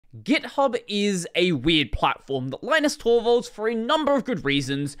GitHub is a weird platform that Linus Torvalds, for a number of good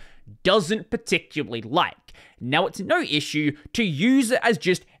reasons, doesn't particularly like. Now, it's no issue to use it as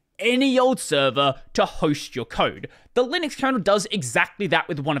just any old server to host your code. The Linux kernel does exactly that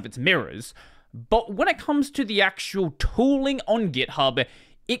with one of its mirrors. But when it comes to the actual tooling on GitHub,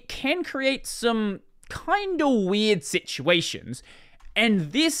 it can create some kinda weird situations.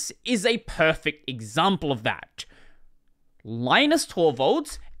 And this is a perfect example of that. Linus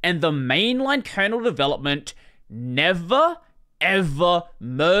Torvalds and the mainline kernel development never, ever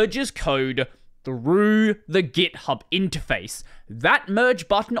merges code through the GitHub interface. That merge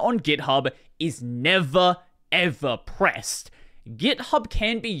button on GitHub is never, ever pressed. GitHub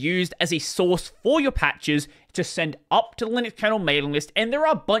can be used as a source for your patches to send up to the Linux kernel mailing list, and there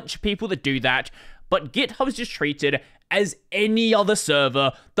are a bunch of people that do that, but GitHub is just treated as any other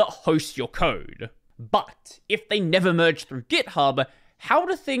server that hosts your code. But if they never merge through GitHub, how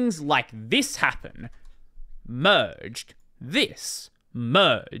do things like this happen? Merged, this,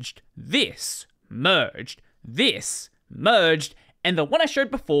 merged, this, merged, this, merged, and the one I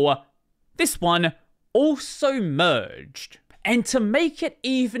showed before, this one, also merged. And to make it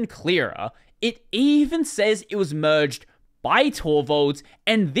even clearer, it even says it was merged by Torvalds,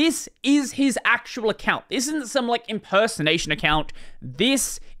 and this is his actual account. This isn't some impersonation account.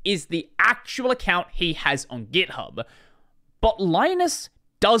 This is the actual account he has on GitHub. But Linus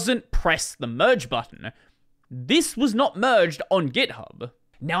doesn't press the merge button. This was not merged on GitHub.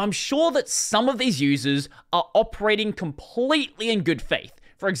 Now, I'm sure that some of these users are operating completely in good faith.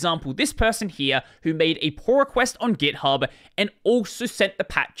 For example, this person here who made a pull request on GitHub and also sent the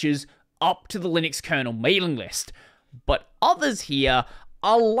patches up to the Linux kernel mailing list. But others here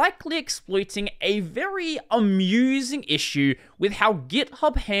are likely exploiting a very amusing issue with how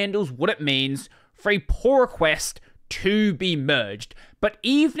GitHub handles what it means for a pull request to be merged. But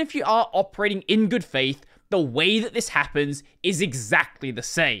even if you are operating in good faith, the way that this happens is exactly the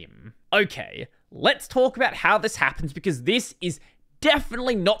same. Okay, let's talk about how this happens, because this is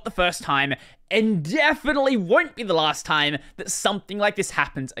definitely not the first time, and definitely won't be the last time that something like this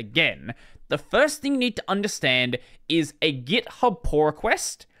happens again. The first thing you need to understand is a GitHub pull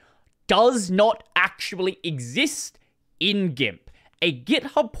request does not actually exist in GIMP. A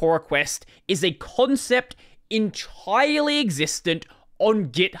GitHub pull request is a concept entirely existent on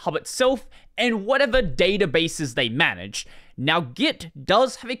GitHub itself and whatever databases they manage. Now, Git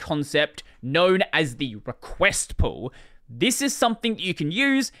does have a concept known as the request pull. This is something that you can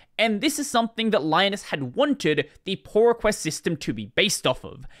use, and this is something that Linus had wanted the pull request system to be based off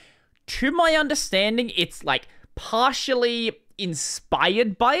of. To my understanding, it's partially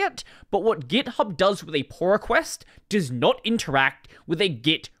inspired by it, but what GitHub does with a pull request does not interact with a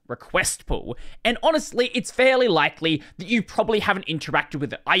Git request pull. And honestly, it's fairly likely that you probably haven't interacted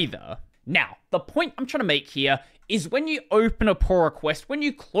with it either. Now, the point I'm trying to make here is when you open a pull request, when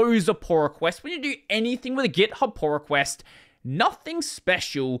you close a pull request, when you do anything with a GitHub pull request, nothing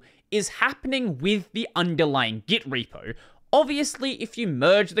special is happening with the underlying Git repo. Obviously, if you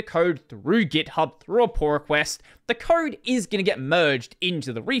merge the code through GitHub, through a pull request, the code is going to get merged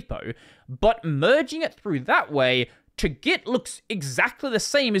into the repo. But merging it through that way to Git looks exactly the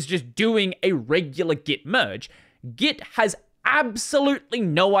same as just doing a regular Git merge. Git has absolutely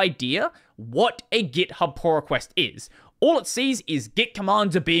no idea what a GitHub pull request is. All it sees is Git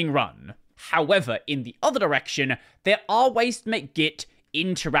commands are being run. However, in the other direction, there are ways to make Git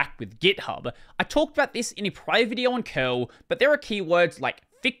interact with GitHub. I talked about this in a prior video on curl, but there are keywords like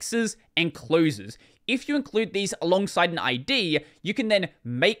fixes and closes. If you include these alongside an ID, you can then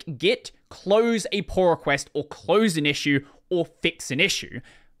make Git close a pull request or close an issue or fix an issue.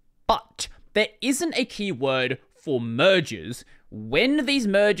 But there isn't a keyword for merges. When these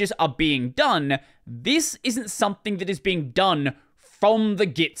merges are being done, this isn't something that is being done from the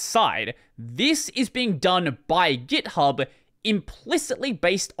Git side. This is being done by GitHub implicitly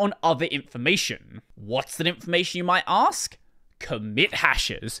based on other information. What's that information, you might ask? Commit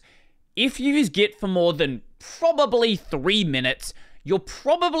hashes. If you use Git for more than probably 3 minutes, you're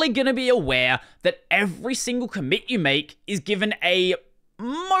probably going to be aware that every single commit you make is given a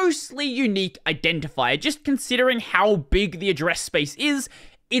mostly unique identifier. Just considering how big the address space is,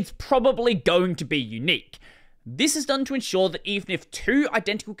 it's probably going to be unique. This is done to ensure that even if 2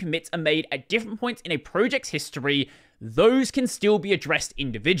 identical commits are made at different points in a project's history, those can still be addressed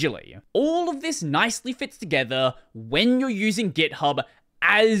individually. All of this nicely fits together when you're using GitHub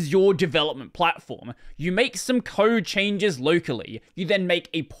as your development platform. You make some code changes locally, you then make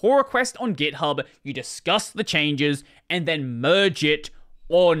a pull request on GitHub, you discuss the changes, and then merge it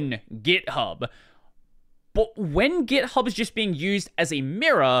on GitHub. But when GitHub is just being used as a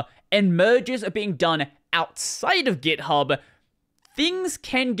mirror and merges are being done outside of GitHub, things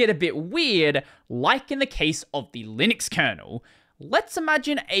can get a bit weird, like in the case of the Linux kernel. Let's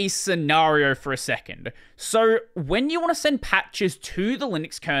imagine a scenario for a second. So when you want to send patches to the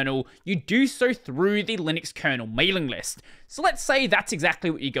Linux kernel, you do so through the Linux kernel mailing list. So let's say that's exactly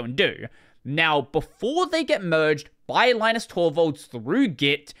what you go and do. Now, before they get merged by Linus Torvalds through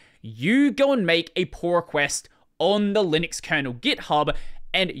Git, you go and make a pull request on the Linux kernel GitHub,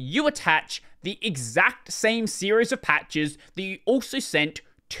 and you attach the exact same series of patches that you also sent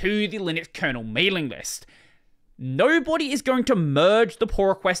to the Linux kernel mailing list. Nobody is going to merge the pull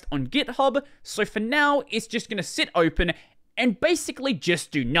request on GitHub, so for now, it's just going to sit open and basically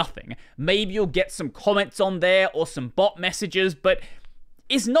just do nothing. Maybe you'll get some comments on there or some bot messages, but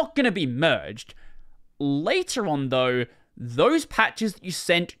it's not going to be merged. Later on, though, those patches that you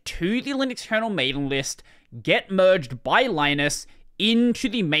sent to the Linux kernel mailing list get merged by Linus into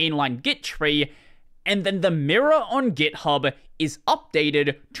the mainline Git tree, and then the mirror on GitHub is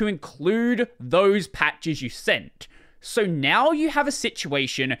updated to include those patches you sent. So now you have a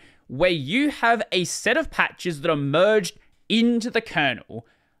situation where you have a set of patches that are merged into the kernel,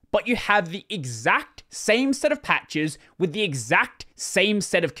 but you have the exact same set of patches with the exact same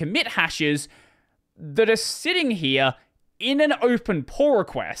set of commit hashes that are sitting here in an open pull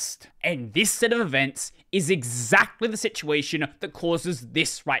request. And this set of events is exactly the situation that causes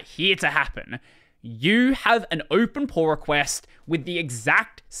this right here to happen. You have an open pull request with the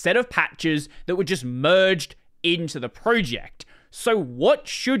exact set of patches that were just merged into the project. So what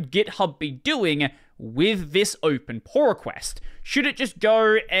should GitHub be doing with this open pull request? Should it just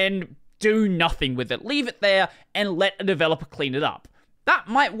go and do nothing with it, leave it there, and let a developer clean it up? That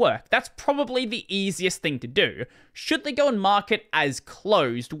might work. That's probably the easiest thing to do. Should they go and mark it as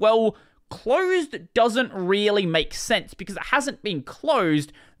closed? Well, closed doesn't really make sense because it hasn't been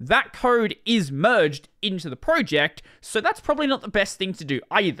closed. That code is merged into the project, so that's probably not the best thing to do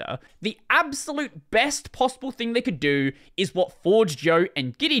either. The absolute best possible thing they could do is what Forge Joe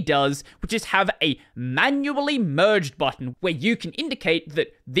and Gitty does, which is have a manually merged button where you can indicate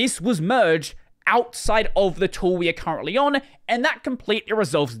that this was merged outside of the tool we are currently on, and that completely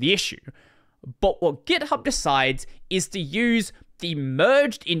resolves the issue. But what GitHub decides is to use the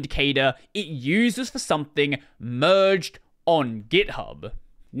merged indicator it uses for something merged on GitHub.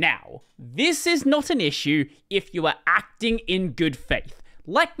 Now, this is not an issue if you are acting in good faith.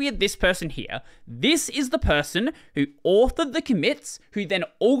 Like we had this person here. This is the person who authored the commits, who then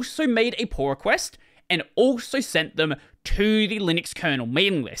also made a pull request, and also sent them to the Linux kernel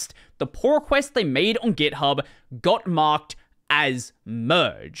mailing list. The pull request they made on GitHub got marked as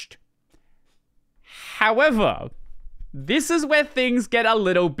merged. However, this is where things get a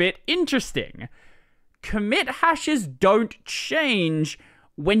little bit interesting. Commit hashes don't change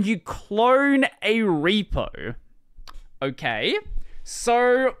when you clone a repo. Okay,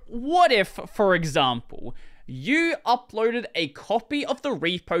 so what if, for example, you uploaded a copy of the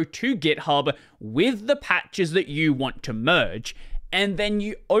repo to GitHub with the patches that you want to merge, and then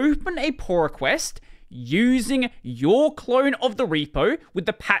you open a pull request using your clone of the repo with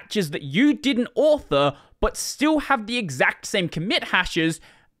the patches that you didn't author, but still have the exact same commit hashes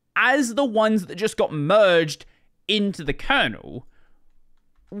as the ones that just got merged into the kernel.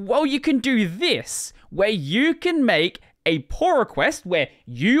 Well, you can do this, where you can make a pull request where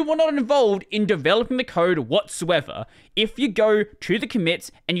you were not involved in developing the code whatsoever. If you go to the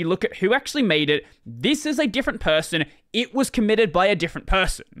commits and you look at who actually made it, this is a different person. It was committed by a different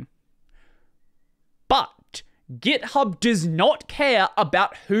person. But GitHub does not care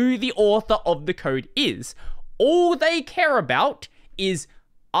about who the author of the code is. All they care about is,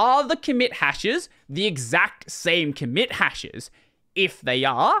 are the commit hashes the exact same commit hashes? If they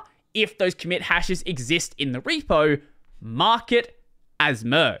are, if those commit hashes exist in the repo, mark it as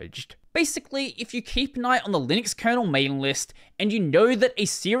merged. Basically, if you keep an eye on the Linux kernel mailing list and you know that a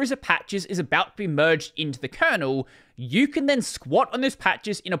series of patches is about to be merged into the kernel, you can then squat on those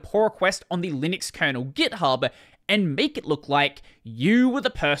patches in a pull request on the Linux kernel GitHub and make it look like you were the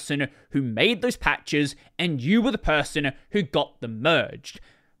person who made those patches and you were the person who got them merged.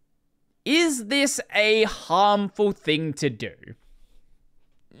 Is this a harmful thing to do?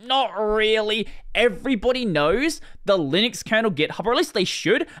 Not really. Everybody knows the Linux kernel GitHub, or at least they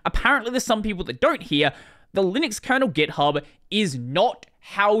should. Apparently there's some people that don't hear. The Linux kernel GitHub is not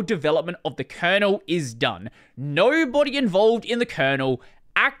how development of the kernel is done. Nobody involved in the kernel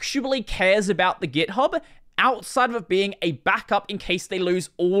actually cares about the GitHub outside of it being a backup in case they lose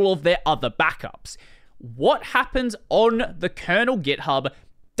all of their other backups. What happens on the kernel GitHub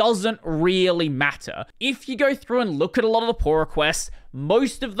doesn't really matter. If you go through and look at a lot of the pull requests,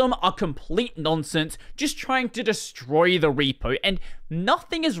 most of them are complete nonsense, just trying to destroy the repo, and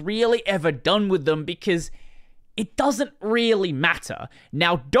nothing is really ever done with them because it doesn't really matter.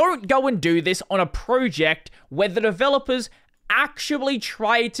 Now, don't go and do this on a project where the developers actually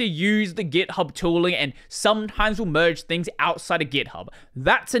try to use the GitHub tooling and sometimes will merge things outside of GitHub.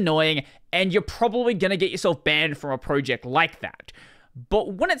 That's annoying, and you're probably gonna get yourself banned from a project like that.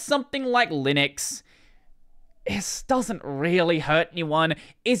 But when it's something like Linux, it doesn't really hurt anyone.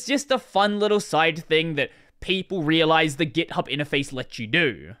 It's just a fun little side thing that people realize the GitHub interface lets you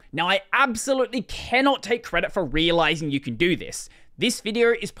do. Now, I absolutely cannot take credit for realizing you can do this. This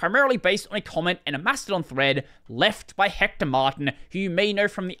video is primarily based on a comment in a Mastodon thread left by Hector Martin, who you may know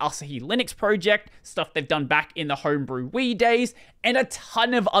from the Asahi Linux project, stuff they've done back in the Homebrew Wii days, and a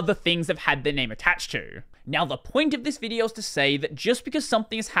ton of other things they've had their name attached to. Now, the point of this video is to say that just because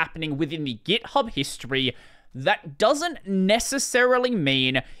something is happening within the GitHub history, that doesn't necessarily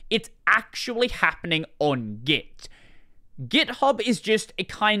mean it's actually happening on Git. GitHub is just a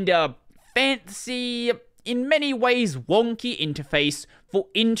kinda fancy, in many ways wonky interface for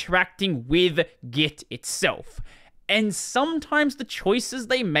interacting with Git itself. And sometimes the choices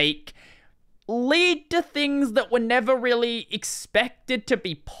they make lead to things that were never really expected to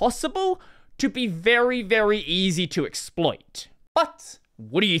be possible to be very, very easy to exploit. But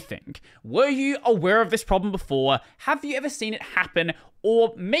what do you think? Were you aware of this problem before? Have you ever seen it happen?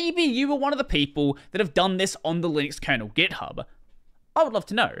 Or maybe you were one of the people that have done this on the Linux kernel GitHub. I would love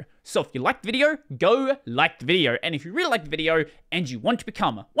to know. So if you liked the video, go like the video. And if you really like the video and you want to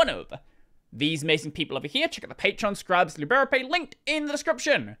become one of these amazing people over here, check out the Patreon, Scribes, Liberapay, linked in the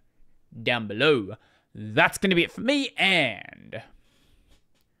description down below. That's going to be it for me, and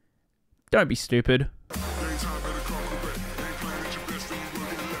don't be stupid. What is